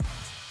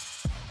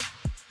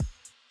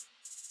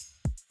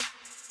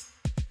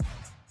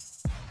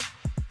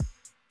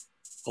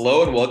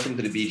Hello and welcome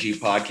to the BG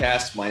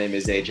Podcast. My name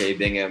is AJ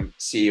Bingham,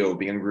 CEO of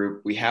Bingham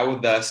Group. We have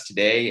with us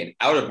today an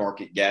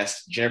out-of-market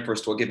guest, Jennifer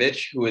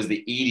Stojkovic, who is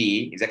the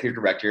ED, Executive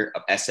Director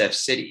of SF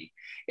City,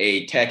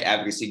 a tech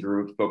advocacy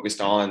group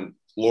focused on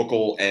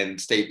local and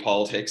state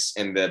politics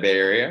in the Bay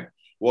Area.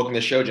 Welcome to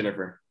the show,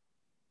 Jennifer.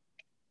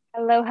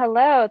 Hello,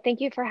 hello.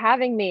 Thank you for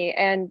having me.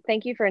 And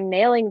thank you for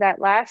nailing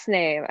that last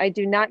name. I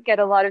do not get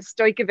a lot of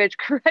Stojkovic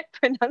correct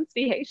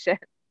pronunciation.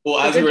 Well,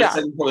 So as we good were job.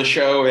 sitting for the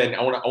show, and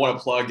I want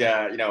to plug,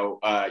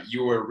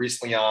 you were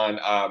recently on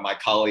my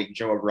colleague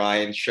Joe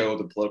O'Brien's show,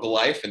 The Political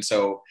Life, and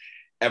so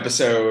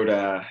episode,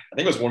 I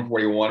think it was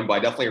 141, but I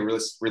definitely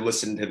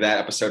re-listened to that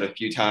episode a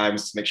few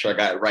times to make sure I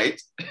got it right.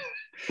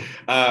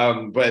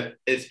 But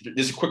it's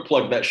just a quick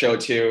plug for that show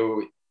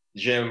too.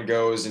 Jim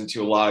goes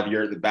into a lot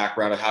of the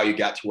background of how you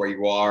got to where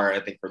you are. I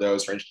think for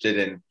those who are interested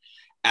in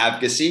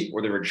advocacy,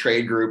 whether a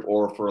trade group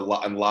or for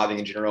lobbying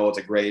in general, it's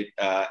a great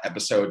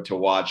episode to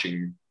watch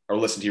or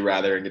listen to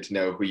rather and get to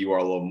know who you are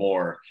a little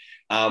more.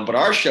 But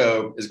our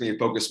show is going to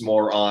focus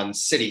more on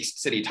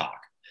city talk,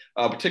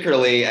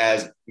 particularly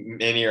as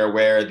many are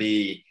aware,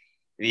 the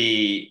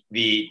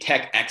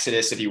tech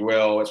exodus, if you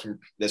will,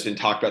 that's been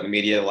talked about in the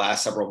media the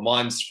last several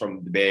months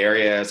from the Bay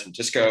Area, San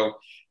Francisco,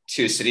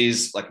 to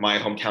cities like my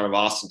hometown of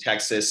Austin,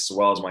 Texas, as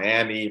well as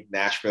Miami,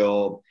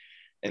 Nashville,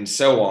 and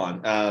so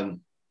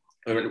on.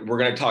 We're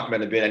going to talk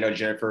about it a bit. I know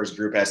Jennifer's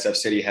group, SF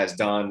City, has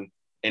done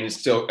and it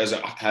still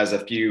has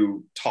a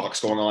few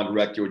talks going on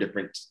directly with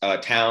different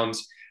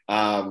towns.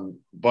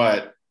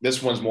 But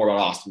this one's more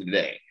about Austin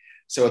today.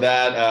 So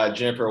that,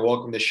 Jennifer,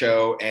 welcome to the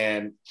show.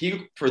 And can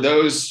you, for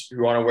those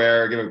who aren't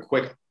aware, give a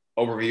quick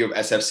overview of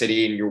SF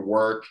City and your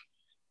work?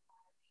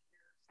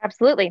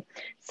 Absolutely.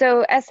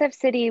 So SF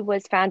City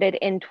was founded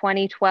in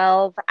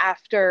 2012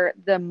 after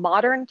the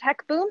modern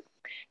tech boom.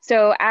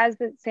 So as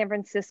San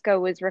Francisco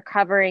was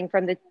recovering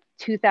from the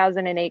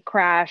 2008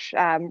 crash,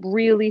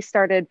 really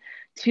started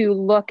to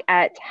look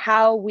at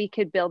how we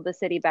could build the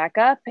city back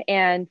up.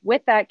 And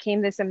with that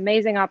came this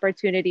amazing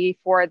opportunity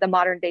for the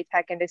modern day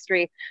tech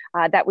industry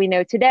that we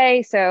know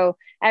today. So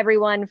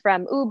everyone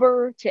from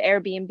Uber to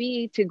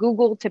Airbnb to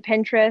Google to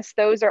Pinterest,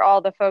 those are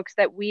all the folks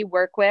that we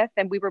work with.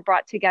 And we were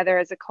brought together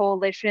as a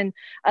coalition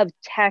of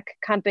tech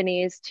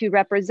companies to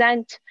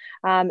represent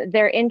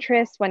their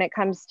interests when it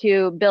comes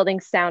to building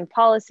sound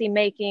policy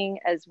making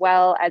as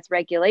well as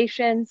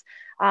regulations.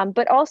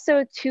 But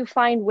also to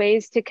find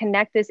ways to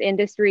connect this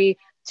industry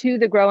to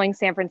the growing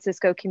San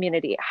Francisco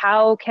community.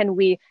 How can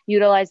we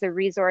utilize the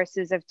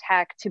resources of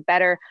tech to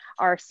better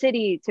our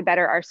city, to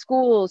better our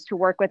schools, to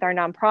work with our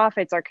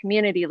nonprofits, our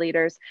community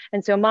leaders?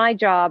 And so my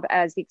job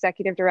as the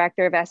executive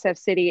director of SF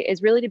City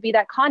is really to be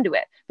that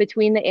conduit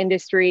between the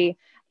industry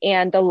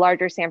and the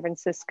larger San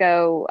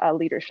Francisco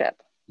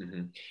leadership.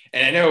 Mm-hmm.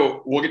 And I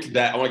know we'll get to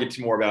that. I want to get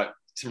to more about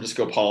San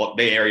Francisco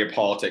Bay Area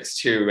politics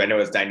too. I know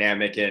it's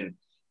dynamic and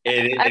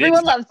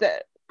everyone loves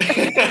it.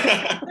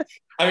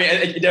 I mean,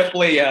 it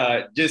definitely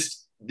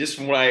just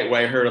from what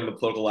I heard on the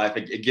political life,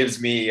 it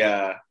gives me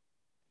they're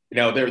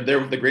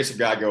with the grace of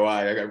God go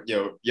I.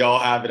 Y'all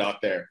have it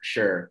out there,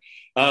 sure.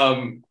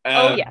 Oh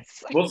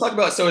yes. We'll talk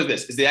about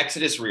is the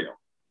Exodus real?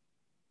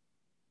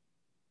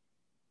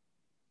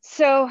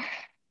 So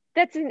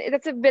that's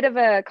a bit of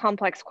a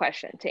complex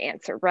question to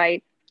answer,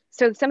 right?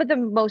 So some of the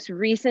most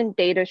recent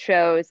data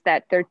shows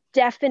that there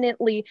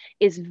definitely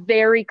is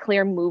very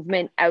clear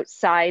movement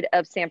outside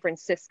of San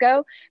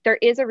Francisco. There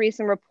is a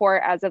recent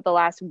report as of the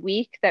last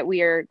week that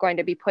we are going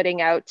to be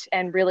putting out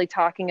and really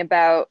talking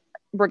about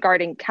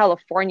regarding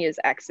California's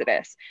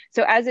exodus.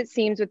 So as it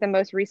seems with the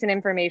most recent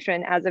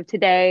information as of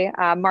today,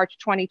 March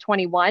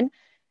 2021,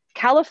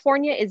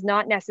 California is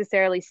not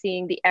necessarily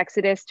seeing the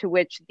exodus to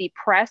which the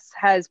press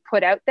has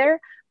put out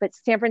there, but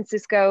San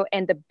Francisco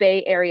and the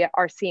Bay Area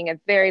are seeing a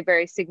very,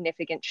 very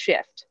significant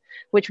shift,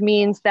 which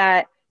means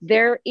that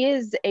there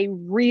is a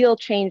real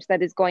change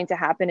that is going to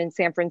happen in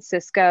San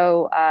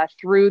Francisco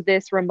through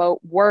this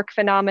remote work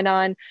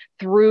phenomenon,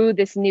 through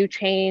this new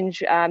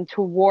change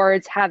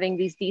towards having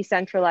these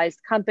decentralized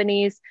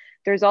companies.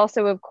 There's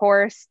also, of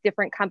course,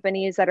 different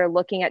companies that are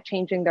looking at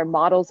changing their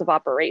models of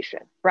operation,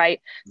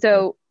 right?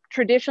 So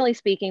traditionally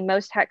speaking,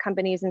 most tech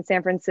companies in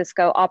San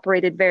Francisco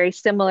operated very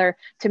similar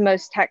to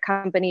most tech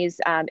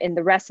companies in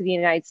the rest of the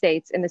United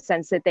States in the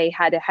sense that they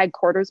had a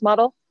headquarters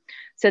model.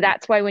 So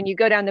that's why when you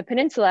go down the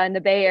peninsula in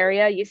the Bay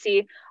Area, you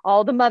see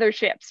all the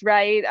motherships,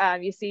 right?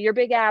 You see your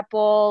big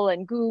Apple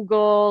and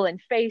Google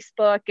and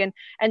Facebook.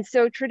 And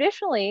so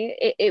traditionally,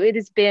 it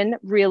has been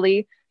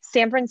really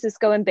San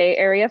Francisco and Bay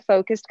Area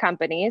focused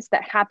companies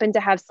that happen to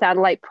have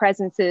satellite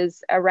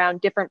presences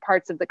around different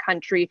parts of the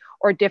country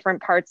or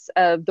different parts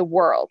of the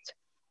world.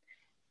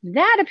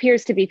 That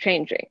appears to be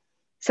changing.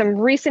 Some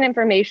recent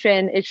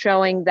information is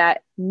showing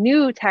that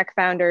new tech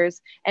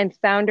founders and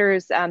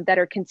founders that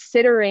are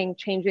considering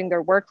changing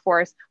their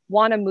workforce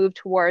want to move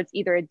towards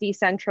either a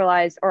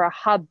decentralized or a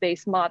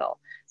hub-based model.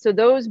 So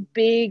those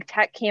big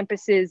tech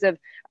campuses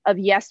of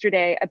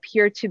yesterday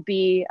appear to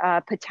be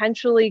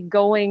potentially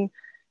going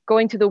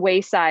to the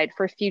wayside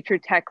for future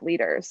tech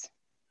leaders.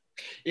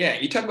 Yeah,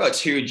 you talk about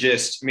too,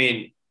 just, I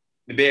mean,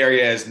 the Bay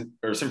Area is,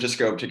 or San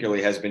Francisco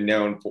particularly, has been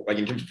known for, like,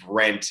 in terms of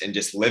rent and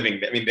just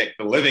living. I mean,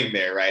 the living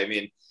there, right? I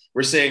mean,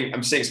 I'm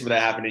seeing some of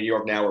that happen in New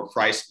York now, where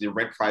the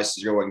rent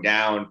prices are going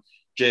down.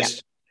 Yeah.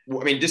 Just,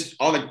 I mean, just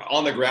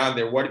on the ground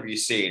there, what have you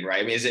seen,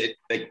 right? I mean, is it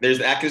like there's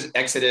the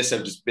exodus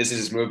of just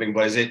businesses moving,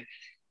 but is it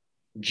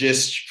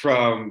just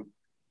from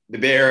the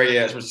Bay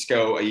Area, San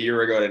Francisco, a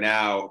year ago to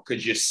now?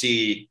 Could you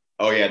see,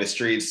 oh yeah, the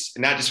streets,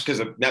 not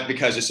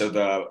because just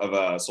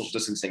of social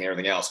distancing and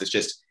everything else. It's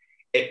just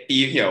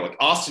like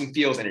Austin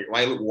feels, and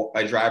when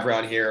I drive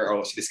around here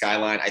or see the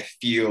skyline, I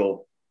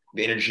feel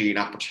the energy and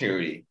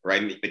opportunity,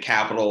 right? The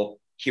capital,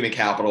 human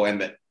capital, and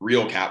the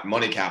real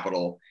money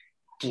capital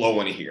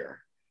flowing here,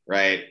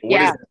 right?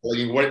 Yeah.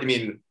 What I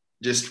mean,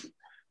 just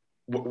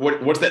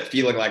what's that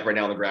feeling like right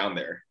now on the ground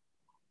there?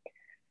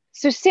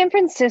 So San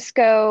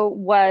Francisco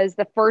was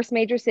the first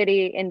major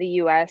city in the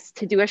US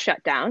to do a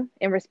shutdown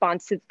in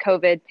response to the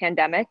COVID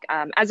pandemic.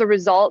 As a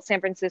result, San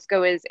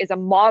Francisco is a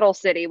model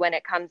city when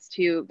it comes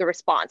to the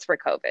response for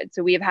COVID.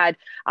 So we have had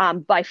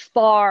by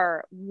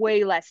far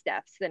way less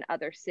deaths than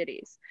other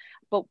cities.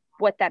 But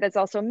what that has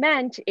also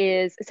meant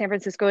is San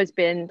Francisco has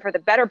been, for the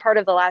better part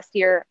of the last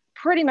year,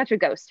 pretty much a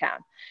ghost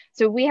town.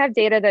 So we have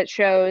data that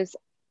shows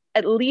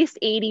at least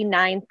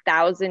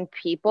 89,000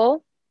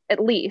 people,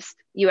 at least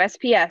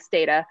USPS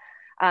data,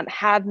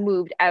 have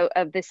moved out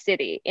of the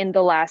city in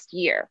the last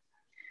year.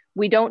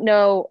 We don't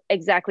know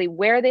exactly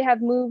where they have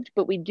moved,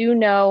 but we do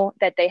know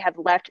that they have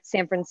left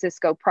San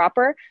Francisco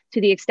proper. To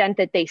the extent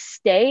that they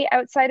stay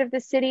outside of the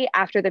city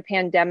after the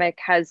pandemic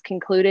has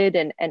concluded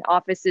and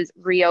offices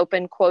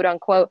reopen, quote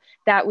unquote,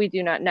 that we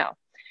do not know.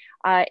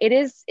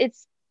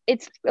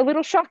 It's a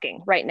little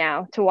shocking right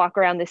now to walk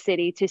around the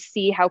city, to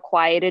see how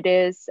quiet it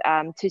is,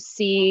 to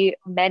see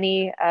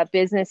many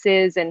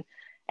businesses and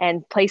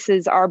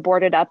places are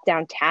boarded up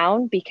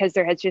downtown, because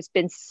there has just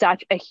been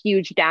such a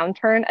huge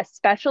downturn,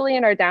 especially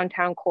in our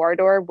downtown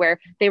corridor, where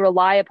they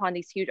rely upon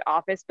these huge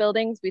office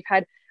buildings. We've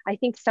had, I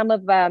think some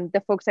of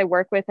the folks I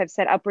work with have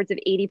said upwards of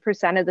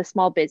 80% of the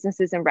small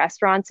businesses and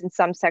restaurants in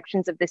some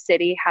sections of the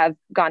city have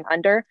gone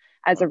under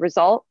as a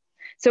result.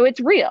 So it's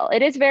real.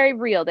 It is very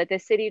real that the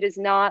city does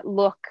not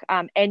look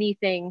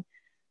anything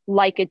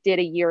like it did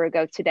a year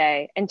ago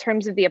today. In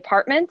terms of the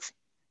apartments,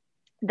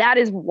 that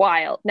is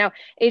wild. Now,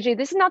 AJ,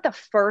 this is not the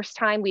first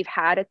time we've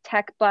had a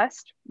tech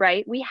bust,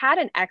 right? We had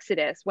an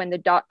exodus when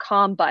the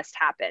 .com bust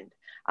happened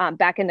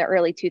back in the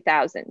early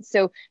 2000s.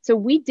 So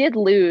we did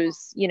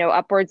lose,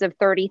 upwards of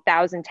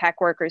 30,000 tech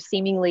workers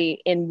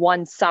seemingly in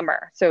one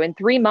summer. So in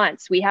 3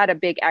 months, we had a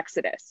big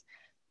exodus.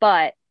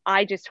 But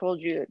I just told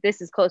you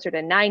this is closer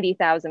to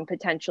 90,000,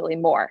 potentially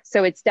more.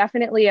 So it's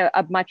definitely a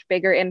much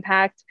bigger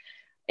impact.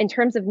 In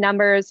terms of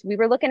numbers, we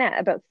were looking at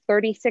about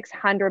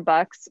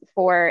 $3,600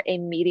 for a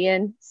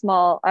medium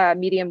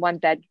one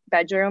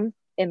bedroom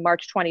in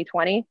March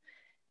 2020.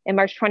 In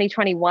March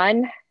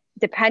 2021,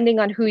 depending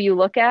on who you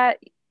look at,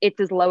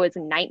 it's as low as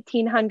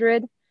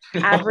 $1,900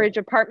 average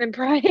apartment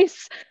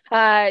price.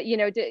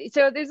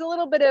 So there's a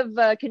little bit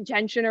of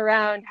contention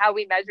around how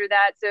we measure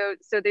that.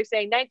 So they're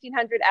saying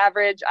 1,900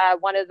 average.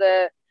 One of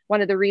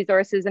the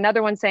resources,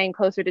 another one saying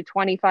closer to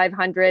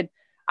 2,500.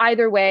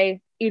 Either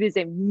way, it is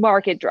a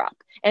market drop,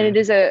 and it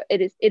is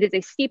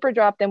a steeper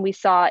drop than we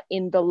saw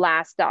in the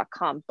last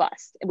 .com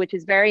bust, which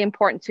is very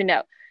important to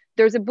note.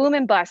 There's a boom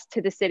and bust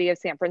to the city of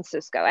San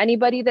Francisco.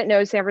 Anybody that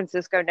knows San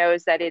Francisco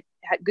knows that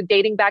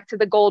dating back to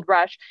the gold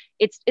rush,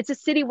 it's a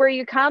city where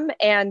you come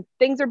and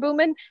things are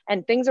booming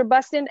and things are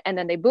busting, and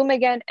then they boom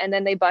again and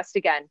then they bust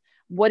again.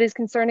 What is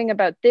concerning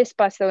about this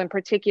bust, though, in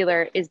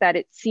particular, is that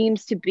it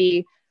seems to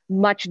be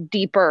much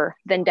deeper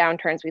than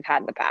downturns we've had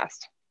in the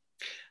past.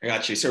 I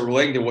got you. So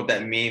relating to what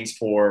that means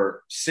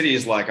for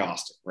cities like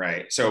Austin,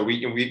 right? So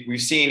we've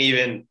seen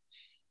even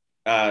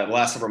the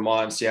last several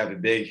months, you have the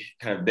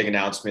big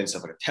announcements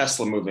of like a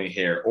Tesla moving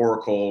here,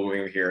 Oracle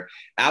moving here.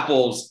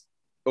 Apple's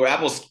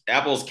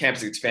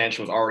campus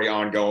expansion was already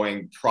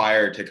ongoing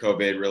prior to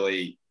COVID,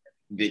 really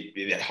the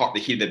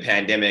heat of the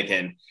pandemic.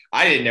 And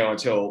I didn't know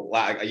until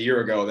a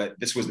year ago that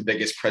this was the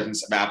biggest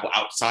presence of Apple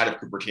outside of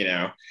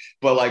Cupertino.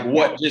 But like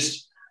what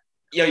just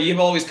you have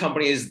all these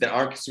companies that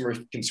aren't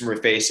consumer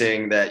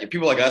facing that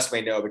people like us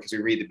may know because we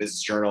read the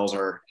business journals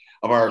or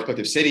of our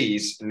respective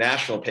cities,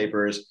 national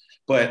papers,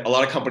 but a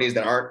lot of companies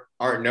that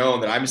aren't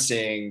known that I'm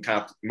seeing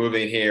kind of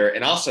moving here.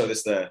 And also a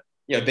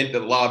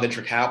lot of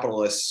venture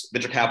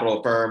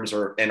capital firms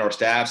or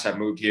staffs have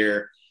moved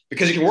here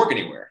because you can work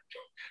anywhere,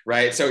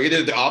 right? So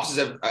either the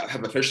offices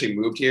have officially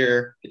moved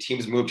here, the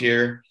teams moved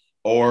here,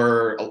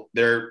 or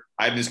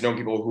I've just known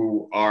people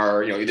who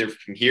are, either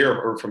from here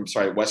or from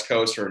West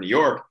Coast or New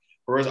York,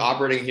 who are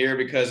operating here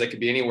because they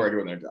could be anywhere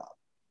doing their job.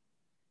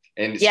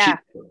 And it's cheap,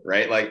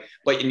 right? Like,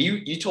 but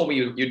you told me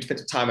you'd spent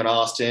some time in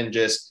Austin.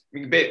 Just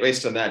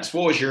based on that, just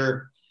what was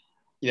your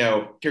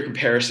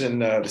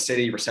comparison of the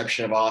city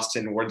reception of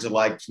Austin? What is it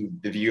like from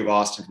the view of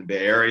Austin from the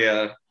Bay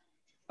Area,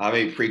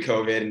 maybe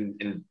pre-COVID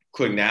and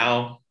including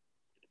now?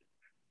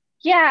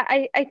 Yeah,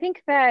 I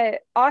think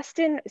that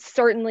Austin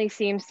certainly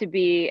seems to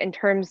be, in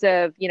terms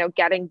of,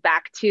 getting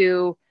back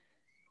to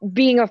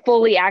being a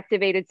fully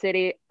activated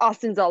city,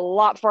 Austin's a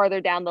lot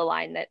farther down the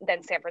line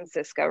than San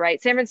Francisco,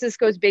 right? San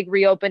Francisco's big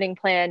reopening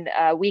plan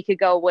a week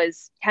ago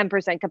was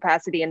 10%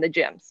 capacity in the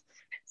gyms.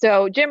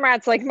 So gym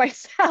rats like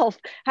myself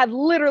have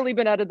literally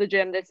been out of the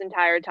gym this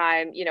entire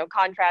time, you know,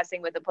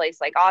 contrasting with a place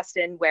like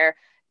Austin where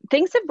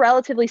things have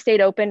relatively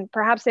stayed open.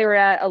 Perhaps they were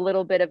at a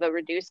little bit of a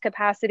reduced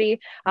capacity,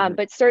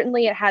 but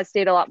certainly it has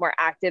stayed a lot more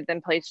active than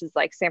places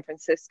like San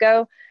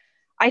Francisco.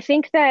 I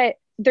think that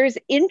there's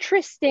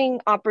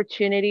interesting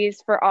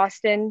opportunities for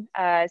Austin.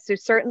 So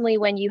certainly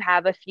when you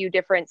have a few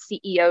different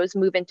CEOs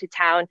move into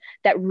town,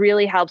 that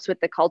really helps with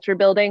the culture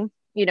building.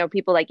 You know,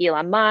 people like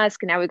Elon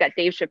Musk. Now we've got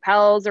Dave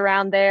Chappelle's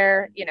around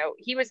there. You know,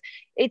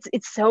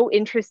 it's so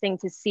interesting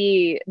to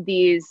see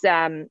these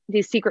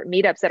secret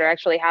meetups that are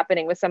actually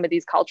happening with some of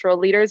these cultural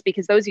leaders,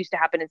 because those used to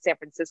happen in San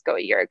Francisco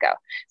a year ago.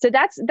 So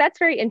that's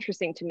very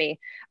interesting to me,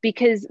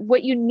 because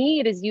what you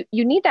need is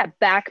you need that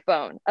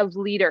backbone of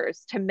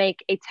leaders to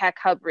make a tech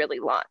hub really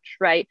launch,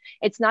 right?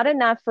 It's not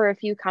enough for a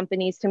few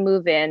companies to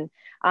move in.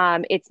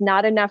 It's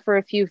not enough for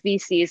a few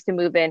VCs to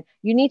move in.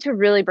 You need to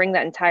really bring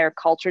that entire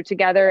culture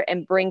together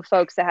and bring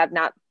folks that have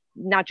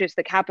not just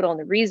the capital and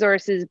the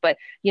resources, but,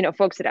 you know,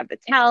 folks that have the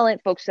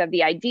talent, folks that have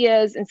the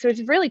ideas. And so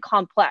it's really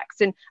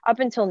complex. And up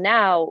until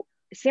now,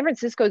 San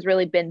Francisco has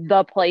really been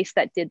the place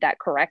that did that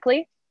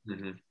correctly.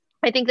 Mm-hmm.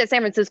 I think that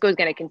San Francisco is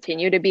going to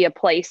continue to be a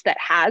place that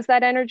has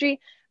that energy,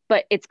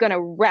 but it's going to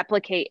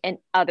replicate in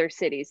other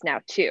cities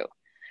now too.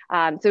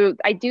 So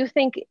I do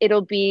think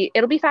it'll be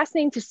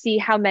fascinating to see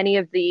how many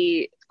of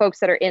the folks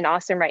that are in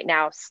Austin right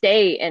now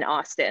stay in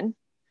Austin,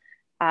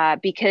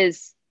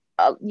 because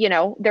you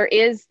know, there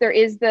is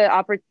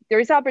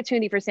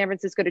opportunity for San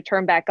Francisco to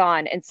turn back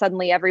on, and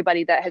suddenly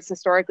everybody that has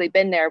historically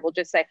been there will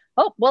just say,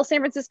 oh, well, San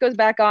Francisco's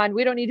back on.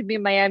 We don't need to be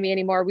in Miami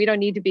anymore. We don't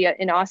need to be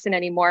in Austin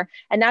anymore.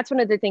 And that's one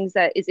of the things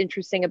that is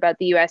interesting about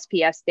the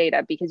USPS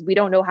data, because we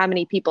don't know how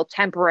many people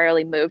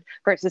temporarily moved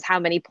versus how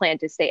many plan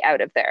to stay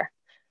out of there.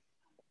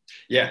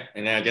 Yeah,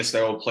 and I guess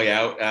that will play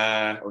out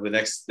over the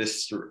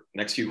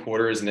next few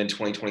quarters, and then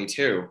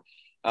 2022.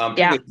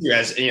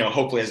 As you know,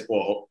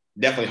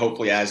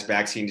 hopefully as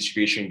vaccine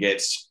distribution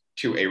gets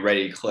to a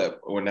ready clip,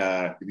 when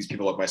these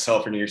people like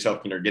myself and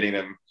yourself, you know, getting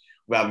them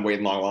without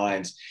waiting long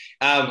lines.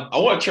 I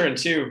want to turn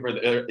to for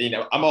the, you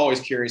know, I'm always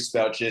curious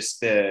about just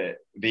the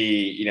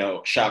you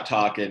know, shop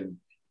talk and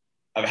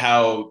of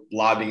how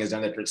lobbying is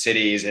done in different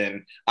cities.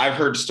 And I've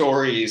heard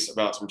stories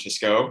about San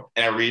Francisco,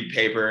 and I read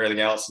paper,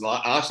 everything else. And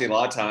honestly, a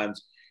lot of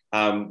times,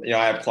 you know,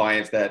 I have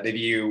clients that they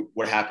view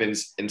what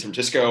happens in San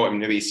Francisco and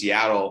maybe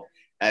Seattle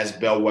as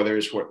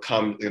bellwethers what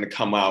going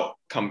to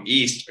come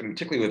east, and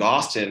particularly with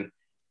Austin.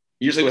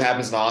 Usually what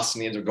happens in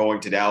Austin ends up going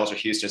to Dallas or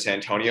Houston or San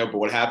Antonio, but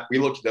we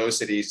look to those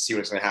cities to see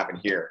what's going to happen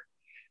here.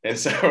 And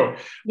so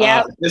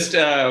just,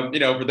 you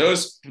know, for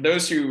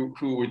those who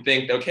would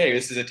think, okay,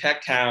 this is a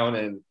tech town,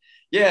 and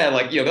yeah,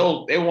 like, you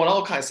know, they want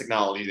all kinds of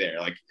technology there.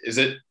 Like,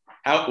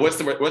 what's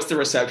the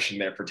reception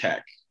there for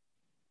tech?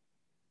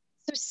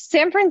 So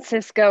San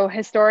Francisco,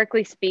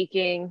 historically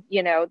speaking,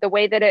 you know, the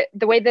way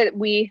that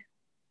we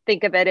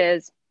think of it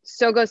is,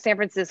 so goes San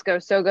Francisco,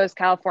 so goes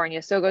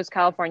California, so goes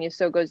California,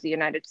 so goes the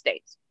United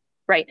States,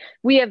 right?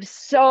 We have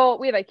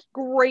a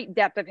great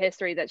depth of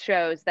history that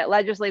shows that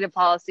legislative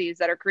policies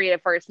that are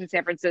created first in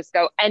San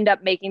Francisco end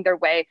up making their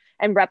way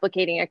and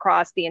replicating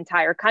across the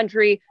entire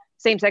country.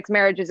 Same-sex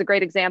marriage is a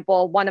great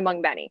example, one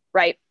among many,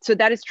 right? So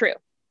that is true.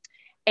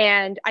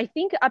 And I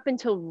think up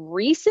until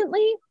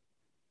recently,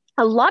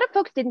 a lot of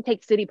folks didn't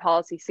take city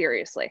policy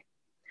seriously.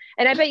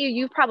 And I bet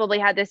you've probably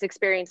had this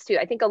experience too.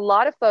 I think a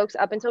lot of folks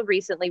up until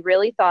recently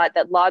really thought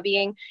that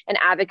lobbying and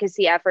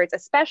advocacy efforts,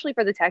 especially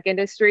for the tech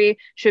industry,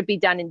 should be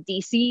done in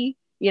DC,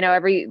 you know,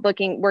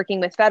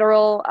 working with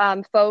federal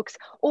folks,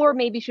 or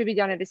maybe should be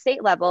done at a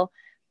state level.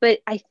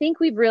 But I think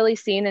we've really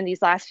seen in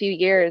these last few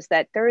years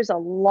that there is a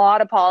lot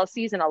of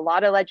policies and a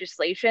lot of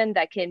legislation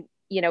that can,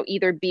 you know,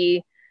 either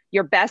be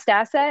your best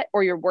asset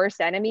or your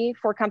worst enemy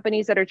for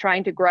companies that are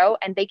trying to grow,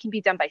 and they can be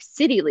done by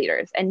city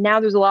leaders. And now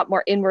there's a lot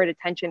more inward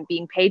attention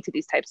being paid to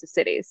these types of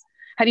cities.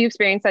 Have you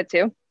experienced that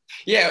too?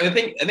 Yeah, I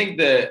think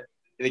the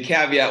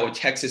caveat with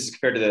Texas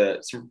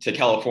compared to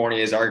California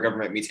is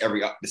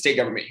the state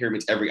government here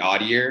meets every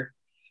odd year,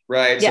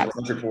 right? So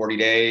 140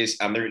 days.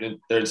 They're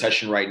in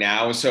session right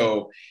now.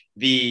 So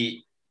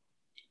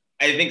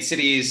I think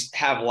cities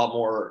have a lot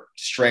more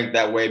strength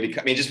that way,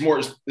 because I mean, there's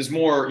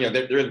more, you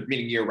know, they're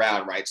meeting year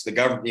round, right? So the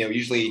government, you know,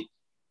 usually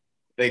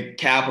the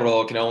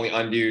capital can only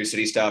undo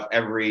city stuff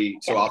every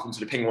so often.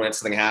 So depending on when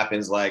something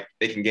happens, like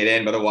they can get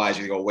in, but otherwise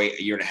you go wait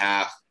a year and a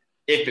half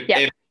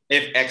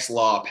if X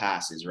law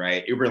passes,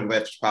 right? Uber and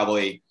Lyft,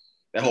 probably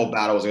that whole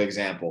battle was an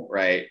example,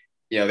 right?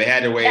 You know, they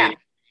had to wait. Yeah.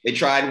 They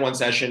tried one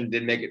session,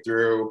 didn't make it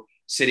through.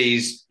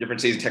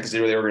 Different cities in Texas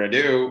did what they were going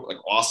to do, like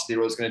Austin did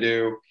what it was going to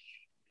do.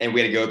 And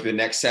we had to go through the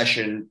next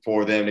session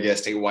for them to get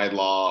a statewide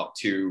law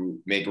to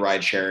make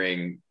ride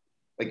sharing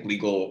like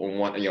legal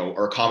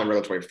or a common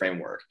regulatory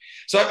framework.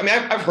 So I mean,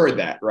 I've heard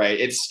that, right?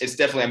 It's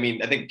definitely. I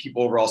mean, I think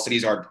people overall,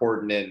 cities are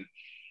important, and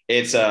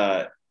it's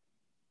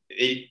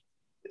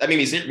I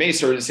mean, maybe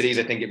certain cities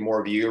I think get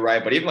more view,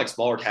 right? But even like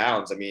smaller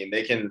towns, I mean,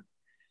 they can,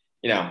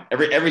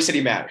 every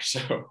city matters.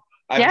 So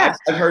I've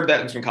heard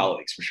that from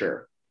colleagues for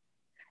sure.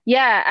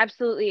 Yeah,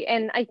 absolutely.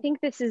 And I think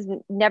this has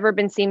never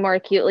been seen more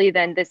acutely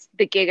than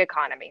the gig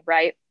economy,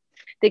 right?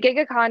 The gig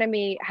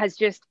economy has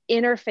just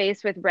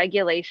interfaced with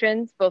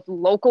regulations, both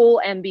local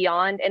and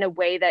beyond, in a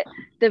way that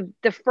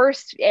the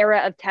first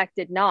era of tech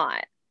did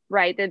not,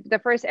 right? The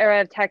first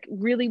era of tech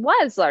really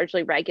was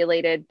largely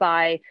regulated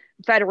by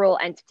federal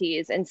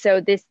entities. And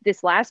so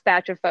this last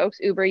batch of folks,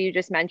 Uber, you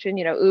just mentioned,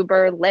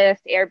 Uber,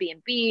 Lyft,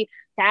 Airbnb,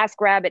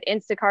 TaskRabbit,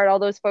 Instacart, all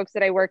those folks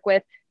that I work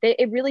with,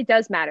 it really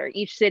does matter,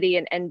 each city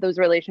and those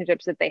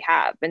relationships that they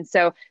have. And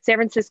so San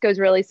Francisco is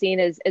really seen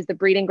as the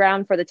breeding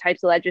ground for the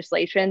types of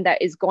legislation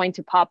that is going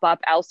to pop up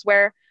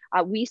elsewhere.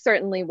 We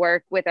certainly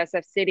work with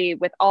SF City,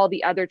 with all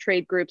the other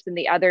trade groups in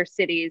the other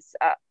cities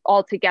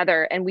all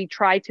together. And we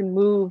try to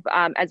move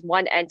as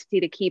one entity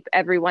to keep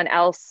everyone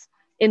else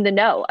in the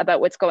know about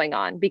what's going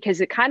on,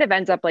 because it kind of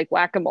ends up like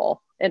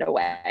whack-a-mole in a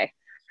way.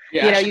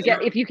 Yeah, you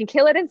get, if you can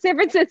kill it in San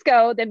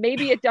Francisco, then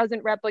maybe it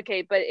doesn't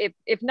replicate, but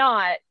if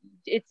not,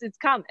 it's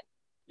coming.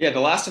 Yeah, the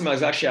last time I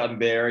was actually out in the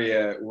Bay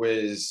Area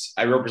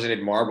I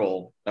represented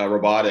Marble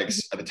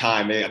Robotics at the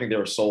time. I think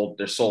they're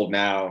sold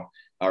now,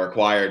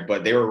 acquired,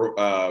 but they were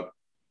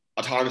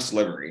autonomous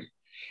delivery.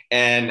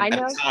 And at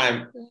the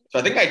time, so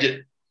I think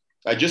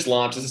I just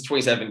launched, this is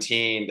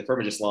 2017, the firm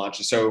had just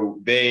launched. So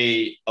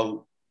they,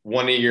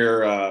 one of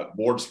your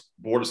board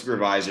of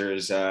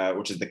supervisors,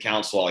 which is the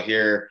council out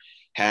here,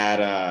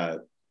 had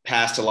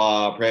passed a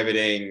law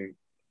prohibiting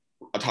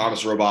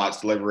autonomous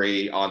robots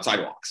delivery on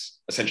sidewalks,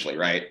 essentially,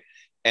 right?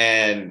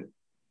 And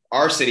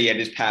our city had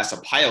just passed a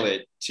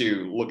pilot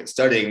to look at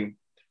studying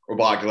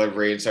robotic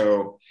delivery. And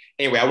so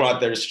anyway, I went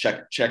out there just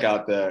to check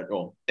out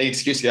any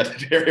excuse to get out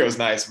the area was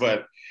nice,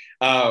 but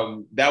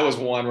that was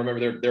one.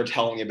 Remember, they're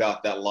telling me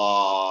about that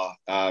law.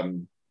 I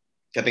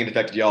think it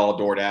affected y'all.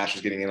 DoorDash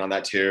was getting in on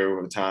that too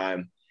at the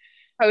time.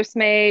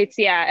 Postmates,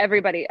 yeah,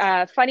 everybody.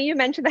 Funny you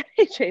mentioned that,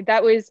 AJ.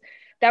 That was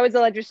the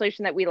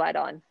legislation that we led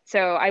on.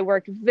 So I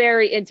worked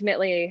very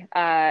intimately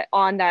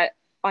on that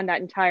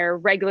entire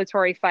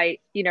regulatory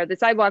fight. The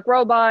sidewalk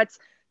robots,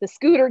 the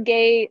scooter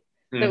gate,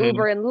 the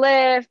Uber and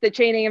Lyft, the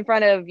chaining in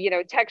front of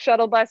tech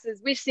shuttle buses.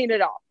 We've seen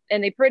it all,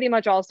 and they pretty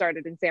much all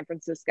started in San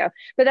Francisco.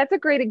 But that's a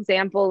great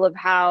example of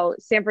how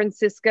San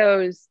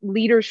Francisco's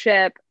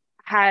leadership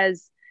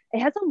has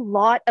a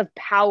lot of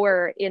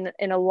power in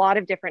a lot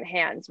of different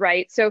hands,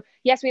 right? So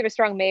yes, we have a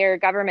strong mayor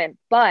government,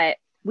 but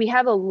we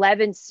have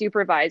 11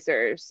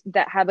 supervisors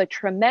that have a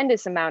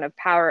tremendous amount of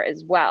power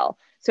as well.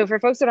 So for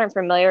folks that aren't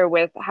familiar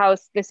with how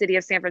the city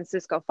of San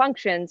Francisco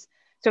functions,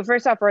 so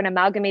first off, we're an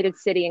amalgamated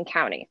city and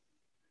county.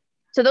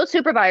 So those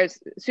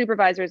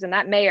supervisors and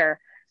that mayor,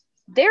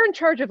 they're in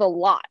charge of a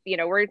lot.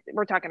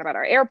 We're talking about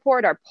our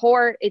airport, our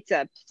port. It's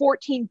a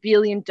 $14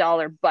 billion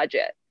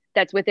budget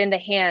that's within the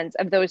hands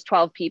of those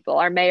 12 people,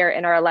 our mayor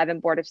and our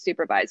 11 board of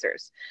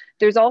supervisors.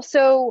 There's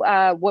also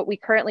what we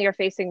currently are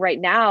facing right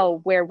now,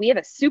 where we have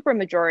a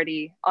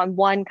supermajority on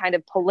one kind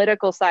of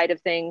political side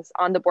of things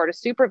on the board of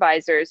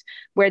supervisors,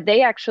 where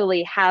they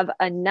actually have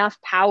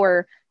enough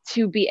power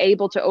to be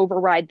able to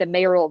override the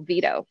mayoral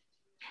veto.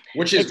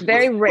 Which is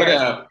very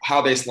rare.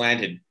 How they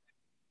slanted.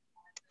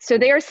 So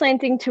they are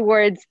slanting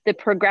towards the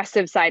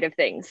progressive side of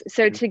things.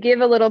 So to give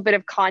a little bit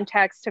of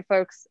context to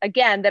folks,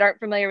 again, that aren't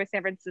familiar with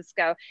San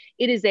Francisco,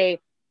 it is a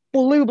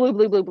blue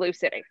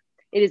city.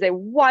 It is a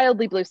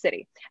wildly blue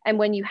city. And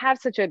when you have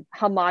such a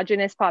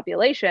homogenous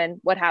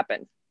population, what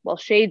happens? Well,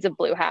 shades of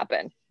blue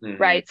happen,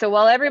 right? So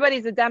while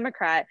everybody's a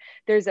Democrat,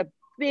 there's a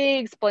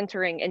big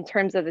splintering in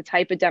terms of the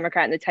type of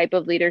Democrat and the type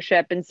of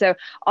leadership. And so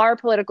our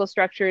political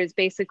structure is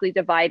basically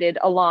divided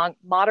along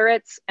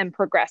moderates and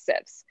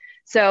progressives.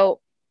 So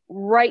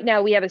right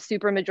now, we have a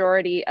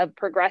supermajority of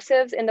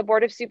progressives in the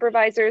board of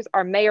supervisors.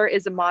 Our mayor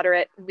is a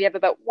moderate. We have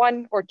about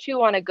 1 or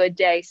 2 on a good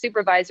day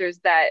supervisors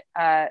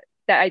that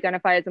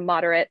identify as a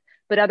moderate,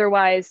 but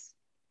otherwise,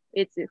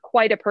 it's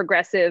quite a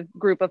progressive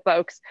group of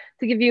folks.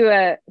 To give you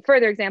a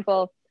further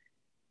example,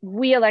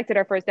 we elected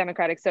our first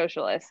Democratic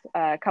Socialist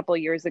a couple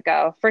of years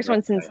ago. First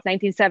one since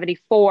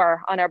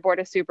 1974 on our board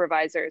of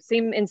supervisors.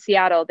 Same in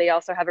Seattle, they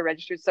also have a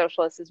registered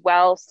socialist as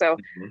well. So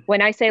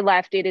when I say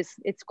left,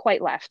 it's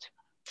quite left.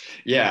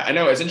 Yeah, I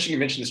know. It's interesting you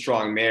mentioned the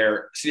strong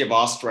mayor. City of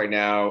Austin right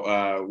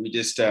now,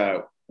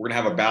 we're gonna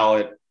have a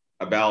ballot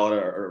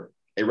or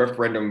a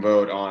referendum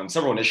vote on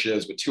several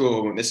initiatives, but 2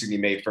 of them, this is gonna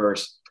be May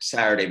 1st,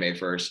 Saturday, May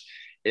 1st,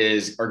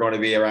 are going to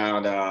be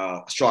around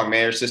a strong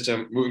mayor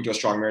system, moving to a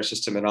strong mayor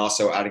system, and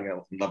also adding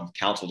a 11th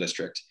council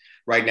district.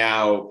 Right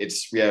now,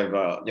 we have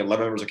 11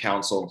 members of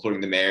council, including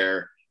the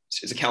mayor.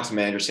 It's a council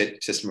manager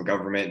system of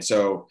government.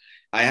 So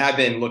I have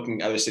been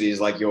looking at other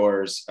cities like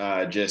yours,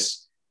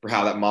 just for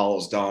how that model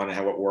is done and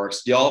how it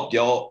works.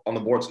 Y'all on the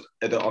board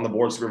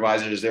of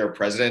supervisors, is there a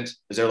president?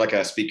 Is there like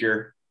a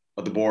speaker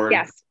of the board?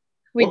 Yes,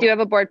 we do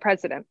have a board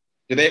president.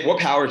 What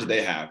powers do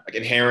they have? Like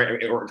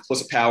inherent or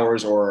implicit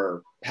powers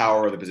or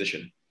power of the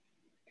position?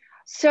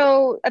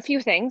 So a few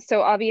things.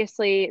 So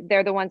obviously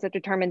they're the ones that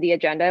determine the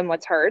agenda and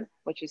what's heard,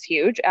 which is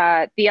huge.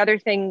 The other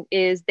thing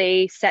is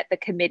they set the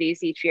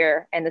committees each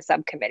year and the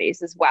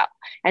subcommittees as well.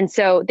 And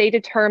so they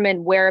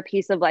determine where a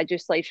piece of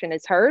legislation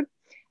is heard.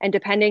 And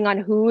depending on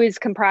who is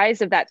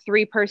comprised of that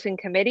 3-person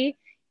committee,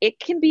 it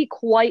can be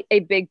quite a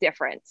big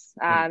difference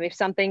if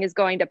something is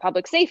going to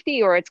public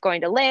safety or it's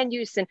going to land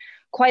use. And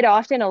quite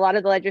often, a lot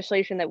of the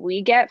legislation that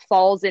we get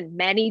falls in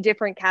many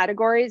different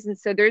categories. And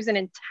so there's an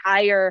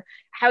entire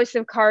House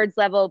of Cards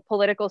level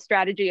political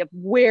strategy of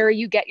where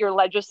you get your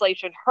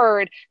legislation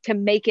heard to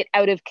make it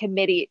out of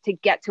committee to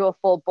get to a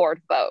full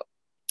board vote.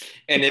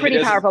 And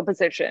pretty powerful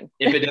position.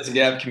 If it doesn't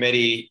get out of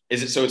committee,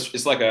 is it so?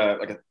 It's like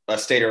a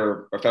state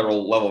or a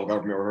federal level of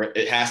government where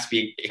it has to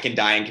be. It can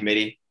die in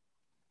committee.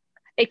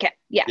 It can,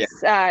 yes,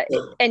 yeah.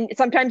 And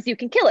sometimes you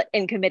can kill it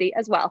in committee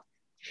as well.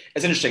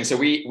 It's interesting.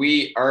 So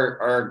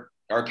our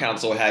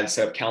council had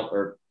set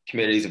up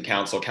committees of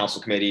council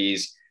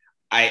committees.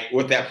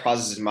 With that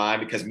process in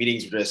mind, because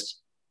meetings were just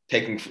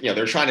taking.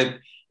 They're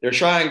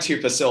trying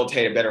to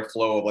facilitate a better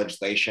flow of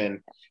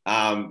legislation.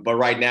 But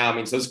right now, I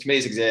mean, so those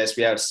committees exist.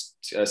 We have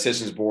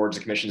citizens boards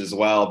and commissions as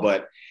well.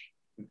 But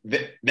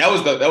that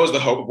was the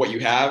hope of what you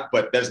have.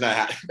 But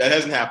that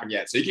hasn't happened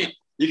yet. So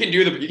you can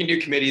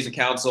do committees and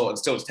council and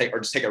still just take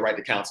it right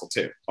to council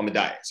too on the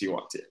diet. So you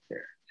want to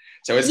here.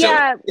 So it's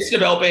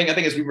developing. I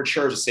think as we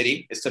mature as a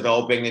city, it's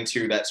developing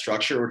into that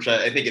structure, which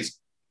I think is,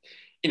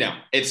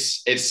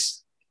 it's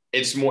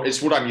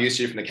what I'm used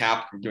to from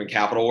doing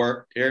capital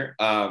work here.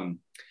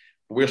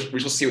 We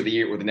shall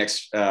see what the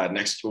next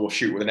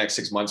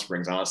 6 months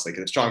brings, honestly,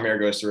 because the strong mayor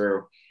goes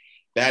through,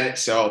 that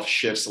itself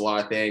shifts a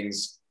lot of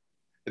things.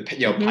 The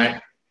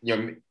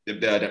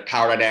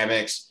power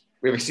dynamics.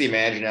 We have a city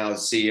manager now, the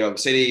CEO of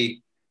the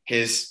city,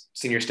 his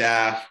senior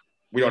staff.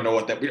 We don't know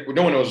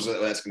no one knows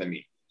what that's going to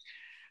mean.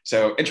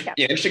 So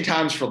interesting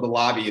times for the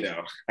lobby,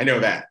 though. I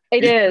know that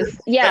it is.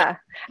 Yeah,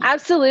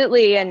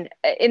 absolutely. And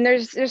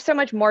there's so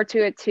much more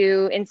to it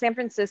too. In San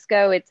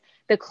Francisco, it's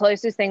the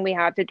closest thing we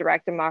have to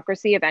direct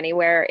democracy of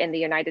anywhere in the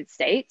United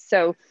States.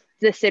 So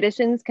the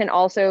citizens can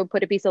also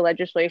put a piece of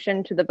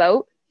legislation to the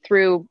vote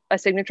through a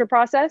signature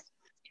process.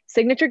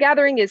 Signature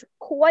gathering is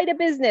quite a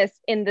business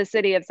in the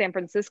city of San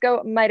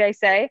Francisco, might I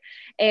say.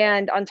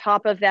 And on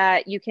top of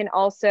that, you can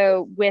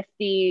also, with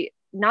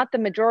not the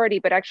majority,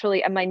 but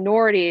actually a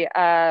minority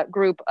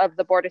group of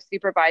the Board of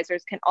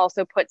Supervisors, can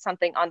also put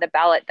something on the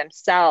ballot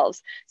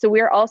themselves. So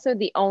we are also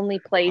the only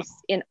place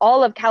in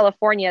all of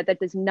California that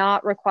does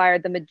not require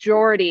the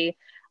majority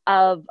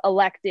of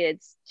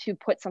electeds to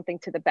put something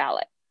to the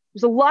ballot.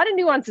 There's a lot of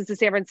nuances to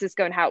San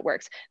Francisco and how it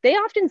works. They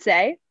often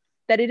say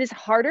that it is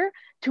harder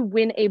to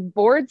win a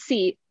board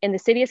seat in the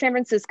city of San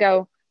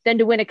Francisco than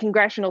to win a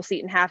congressional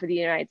seat in half of the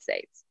United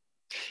States.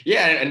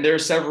 Yeah, and there are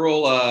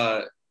several,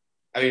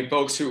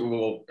 folks who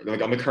will, like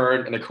in the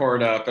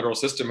current federal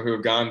system, who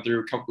have gone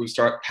through,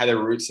 had their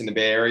roots in the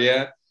Bay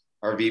Area.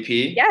 Our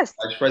VP, yes,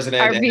 Vice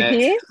President, our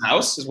VP,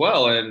 House as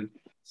well, and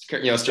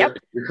your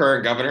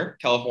current governor,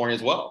 California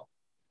as well.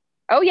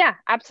 Oh yeah,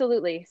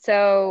 absolutely.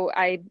 So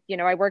I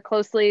work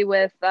closely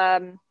with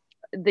the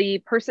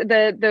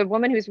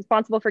woman who's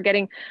responsible for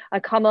getting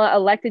Kamala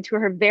elected to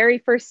her very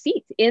first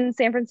seat in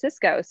San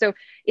Francisco. So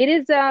it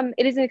is an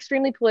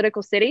extremely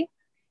political city.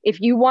 If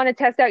you want to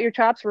test out your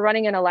chops for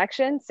running an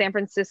election, San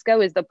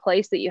Francisco is the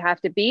place that you have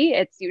to be.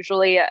 It's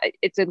usually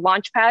it's a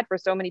launch pad for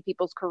so many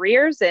people's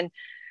careers. And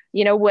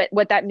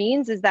what that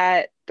means is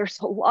that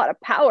there's a lot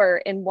of power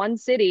in one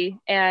city.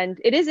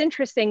 And it is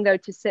interesting, though,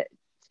 to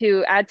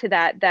add to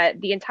that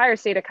the entire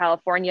state of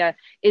California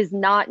is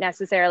not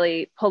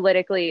necessarily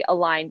politically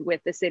aligned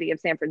with the city of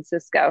San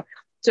Francisco.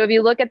 So if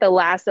you look at the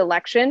last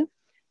election,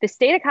 the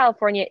state of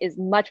California is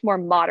much more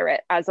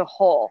moderate as a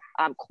whole,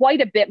 quite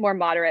a bit more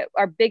moderate.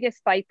 Our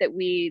biggest fight that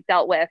we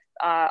dealt with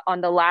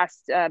on the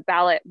last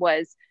ballot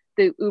was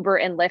the Uber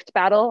and Lyft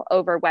battle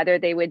over whether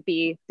they would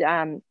be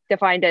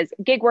defined as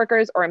gig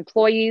workers or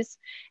employees.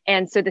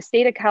 And so the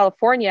state of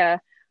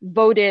California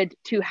voted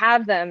to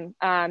have them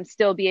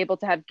still be able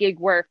to have gig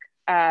work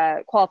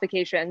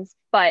qualifications,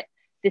 but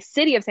the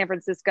city of San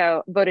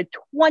Francisco voted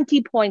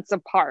 20 points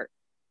apart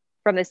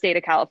from the state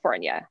of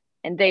California,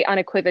 and they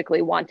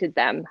unequivocally wanted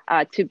them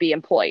to be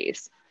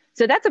employees.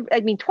 So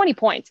 20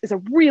 points is a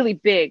really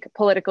big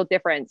political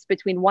difference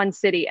between one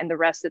city and the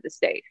rest of the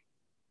state.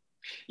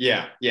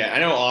 Yeah. I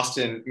know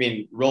Austin,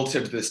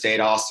 relative to the state,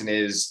 Austin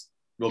is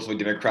relatively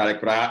Democratic,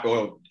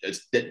 but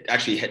it's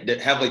actually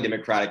heavily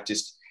Democratic.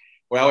 Just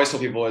what I always tell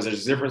people is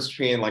there's a difference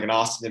between like an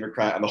Austin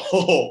Democrat and the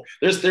whole.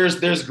 There's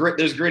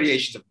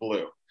gradations of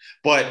blue,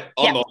 but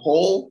on the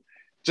whole,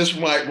 just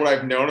from what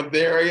I've known of the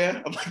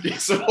area, I'm like,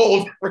 it's a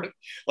whole different,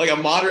 like a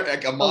moderate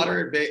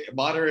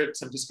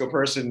San Francisco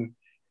person,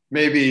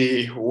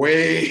 maybe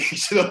way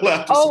to the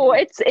left.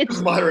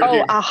 It's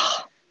moderate.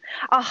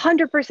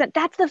 100%.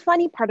 That's the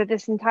funny part of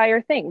this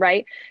entire thing,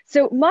 right?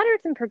 So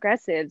moderates and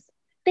progressives,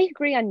 they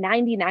agree on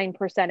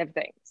 99% of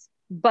things,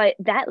 but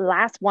that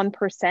last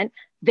 1%,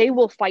 they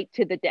will fight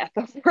to the death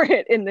over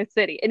it in the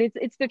city. And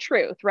it's the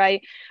truth,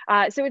 right?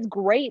 So it's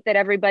great that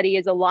everybody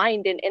is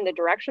aligned in the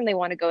direction they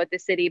want to go at the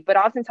city. But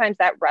oftentimes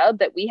that rub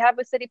that we have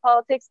with city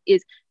politics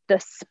is the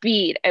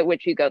speed at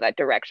which you go that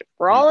direction.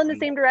 We're all in the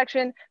same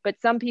direction,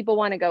 but some people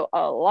want to go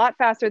a lot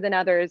faster than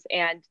others.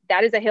 And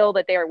that is a hill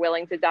that they are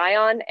willing to die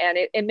on. And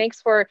it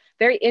makes for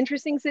very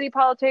interesting city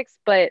politics,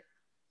 but,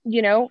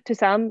 to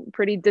some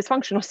pretty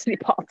dysfunctional city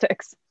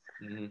politics.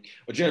 Mm-hmm.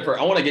 Well, Jennifer,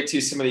 I want to get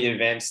to some of the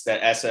events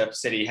that SF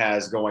City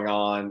has going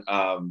on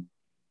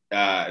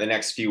the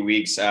next few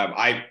weeks.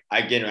 I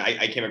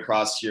came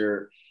across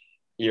your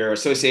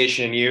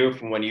association you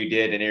from when you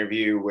did an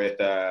interview with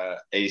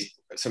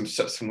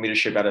some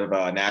leadership out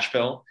of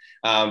Nashville.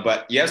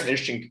 But you have some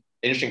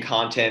interesting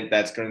content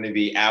that's going to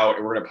be out,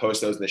 and we're going to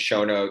post those in the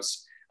show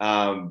notes.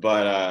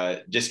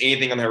 But just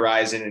anything on the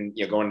horizon,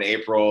 and going to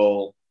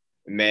April,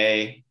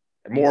 May,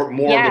 more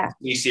of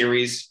the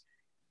series.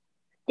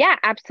 Yeah,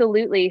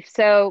 absolutely.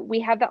 So we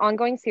have the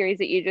ongoing series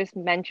that you just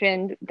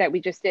mentioned that we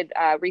just did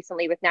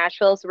recently with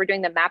Nashville. So we're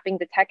doing the Mapping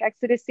the Tech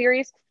Exodus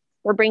series.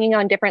 We're bringing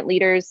on different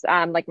leaders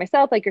like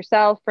myself, like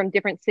yourself, from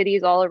different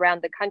cities all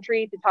around the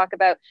country to talk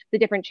about the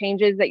different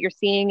changes that you're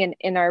seeing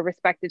in our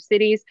respective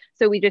cities.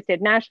 So we just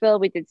did Nashville,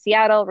 we did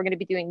Seattle. We're going to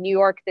be doing New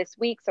York this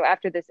week. So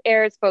after this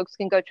airs, folks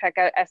can go check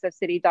out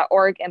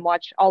sfcity.org and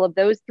watch all of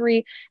those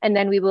three. And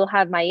then we will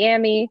have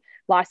Miami,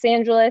 Los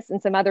Angeles,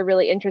 and some other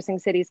really interesting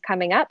cities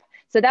coming up.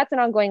 So that's an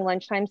ongoing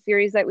lunchtime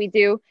series that we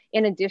do.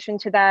 In addition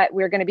to that,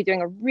 we're going to be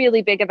doing a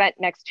really big event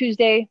next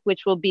Tuesday,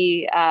 which will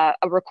be a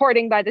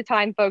recording by the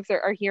time folks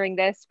are hearing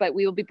this, but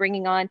we will be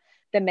bringing on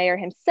the mayor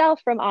himself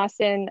from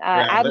Austin,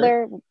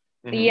 Adler.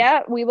 Mm-hmm.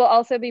 Yeah, we will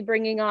also be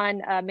bringing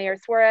on Mayor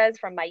Suarez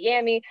from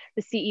Miami,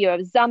 the CEO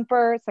of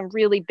Zumper, some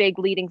really big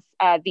leading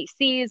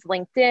VCs,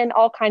 LinkedIn,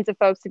 all kinds of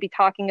folks to be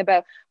talking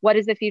about what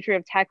does the future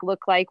of tech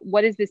look like?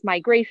 What does this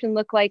migration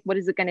look like? What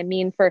is it going to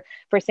mean for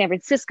San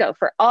Francisco,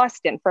 for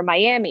Austin, for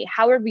Miami?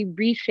 How are we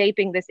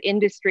reshaping this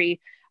industry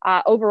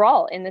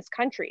overall in this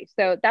country?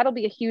 So that'll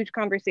be a huge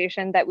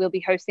conversation that we'll be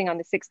hosting on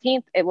the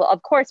 16th. It will,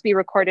 of course, be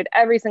recorded.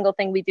 Every single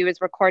thing we do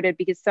is recorded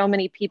because so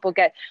many people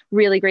get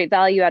really great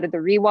value out of the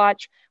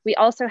rewatch. We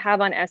also have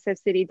on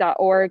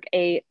sfcity.org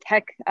a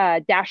tech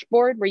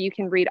dashboard where you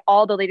can read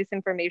all the latest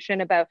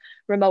information about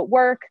remote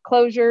work,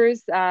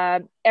 closures,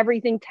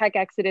 everything tech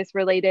exodus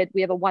related.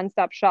 We have a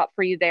one-stop shop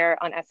for you there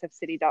on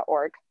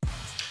sfcity.org.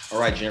 All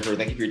right, Jennifer,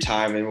 thank you for your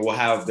time. And we'll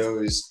have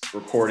those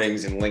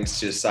recordings and links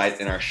to the site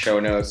in our show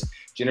notes.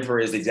 Jennifer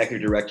is the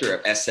executive director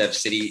of SF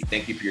City.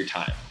 Thank you for your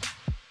time.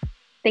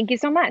 Thank you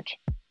so much.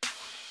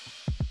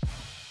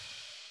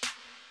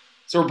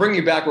 So we're bringing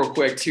you back real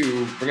quick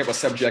to bring up a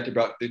subject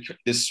about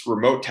this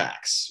remote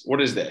tax.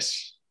 What is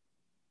this?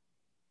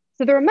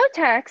 So the remote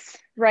tax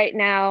right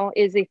now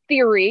is a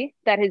theory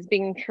that is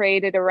being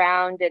traded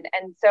around.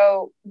 And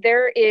so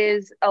there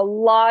is a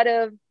lot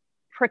of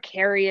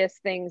precarious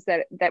things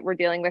that we're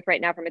dealing with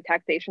right now from a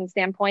taxation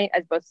standpoint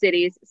as both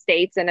cities,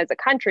 states, and as a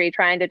country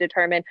trying to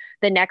determine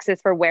the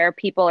nexus for where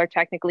people are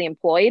technically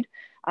employed.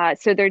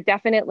 So there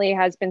definitely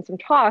has been some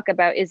talk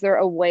about, is there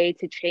a way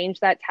to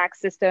change that tax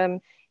system?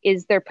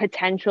 Is there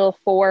potential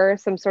for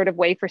some sort of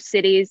way for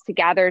cities to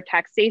gather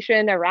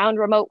taxation around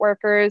remote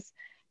workers?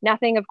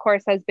 Nothing, of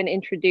course, has been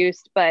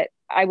introduced, but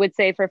I would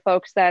say for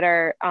folks that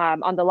are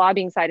on the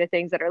lobbying side of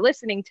things that are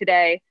listening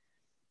today,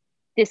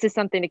 this is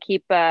something to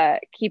keep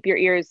your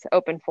ears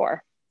open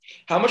for.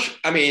 How much,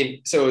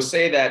 so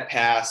say that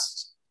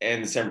passed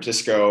in San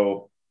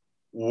Francisco,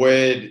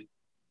 would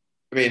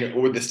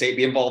the state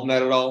be involved in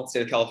that at all,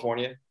 state of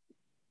California?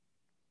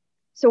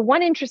 So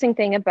one interesting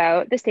thing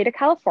about the state of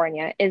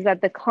California is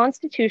that the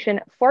Constitution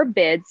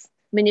forbids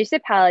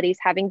municipalities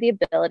having the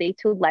ability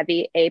to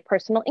levy a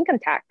personal income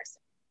tax.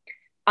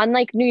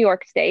 Unlike New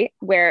York State,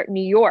 where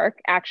New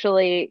York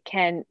City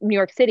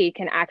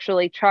can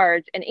actually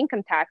charge an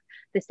income tax,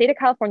 the state of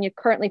California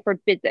currently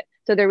forbids it.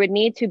 So there would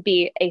need to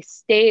be a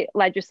state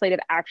legislative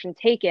action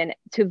taken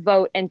to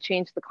vote and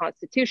change the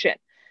Constitution.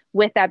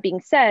 With that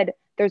being said,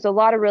 there's a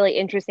lot of really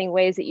interesting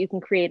ways that you can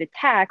create a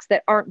tax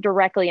that aren't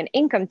directly an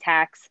income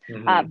tax,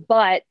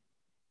 but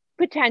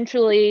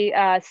potentially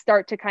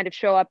start to kind of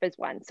show up as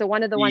one. So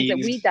one of the ones that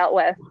we dealt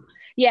with,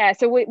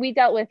 so what we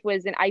dealt with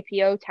was an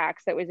IPO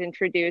tax that was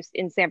introduced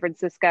in San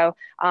Francisco,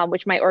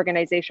 which my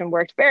organization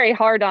worked very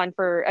hard on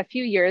for a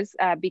few years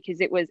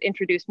because it was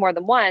introduced more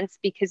than once,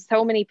 because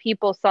so many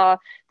people saw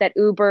that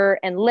Uber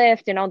and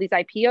Lyft and all these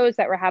IPOs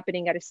that were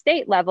happening at a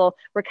state level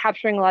were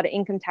capturing a lot of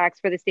income tax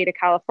for the state of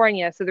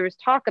California. So there was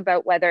talk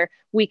about whether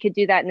we could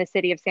do that in the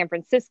city of San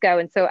Francisco.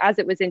 And so as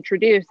it was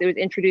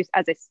introduced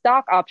as a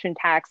stock option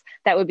tax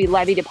that would be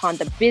levied upon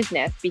the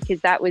business,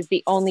 because that was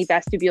the only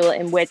vestibule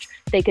in which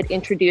they could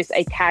introduce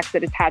a tax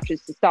that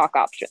attaches to stock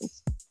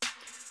options.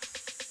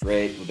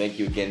 Great. Well, thank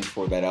you again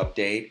for that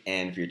update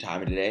and for your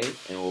time today.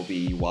 And we'll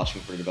be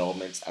watching for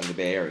developments out of the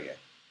Bay Area.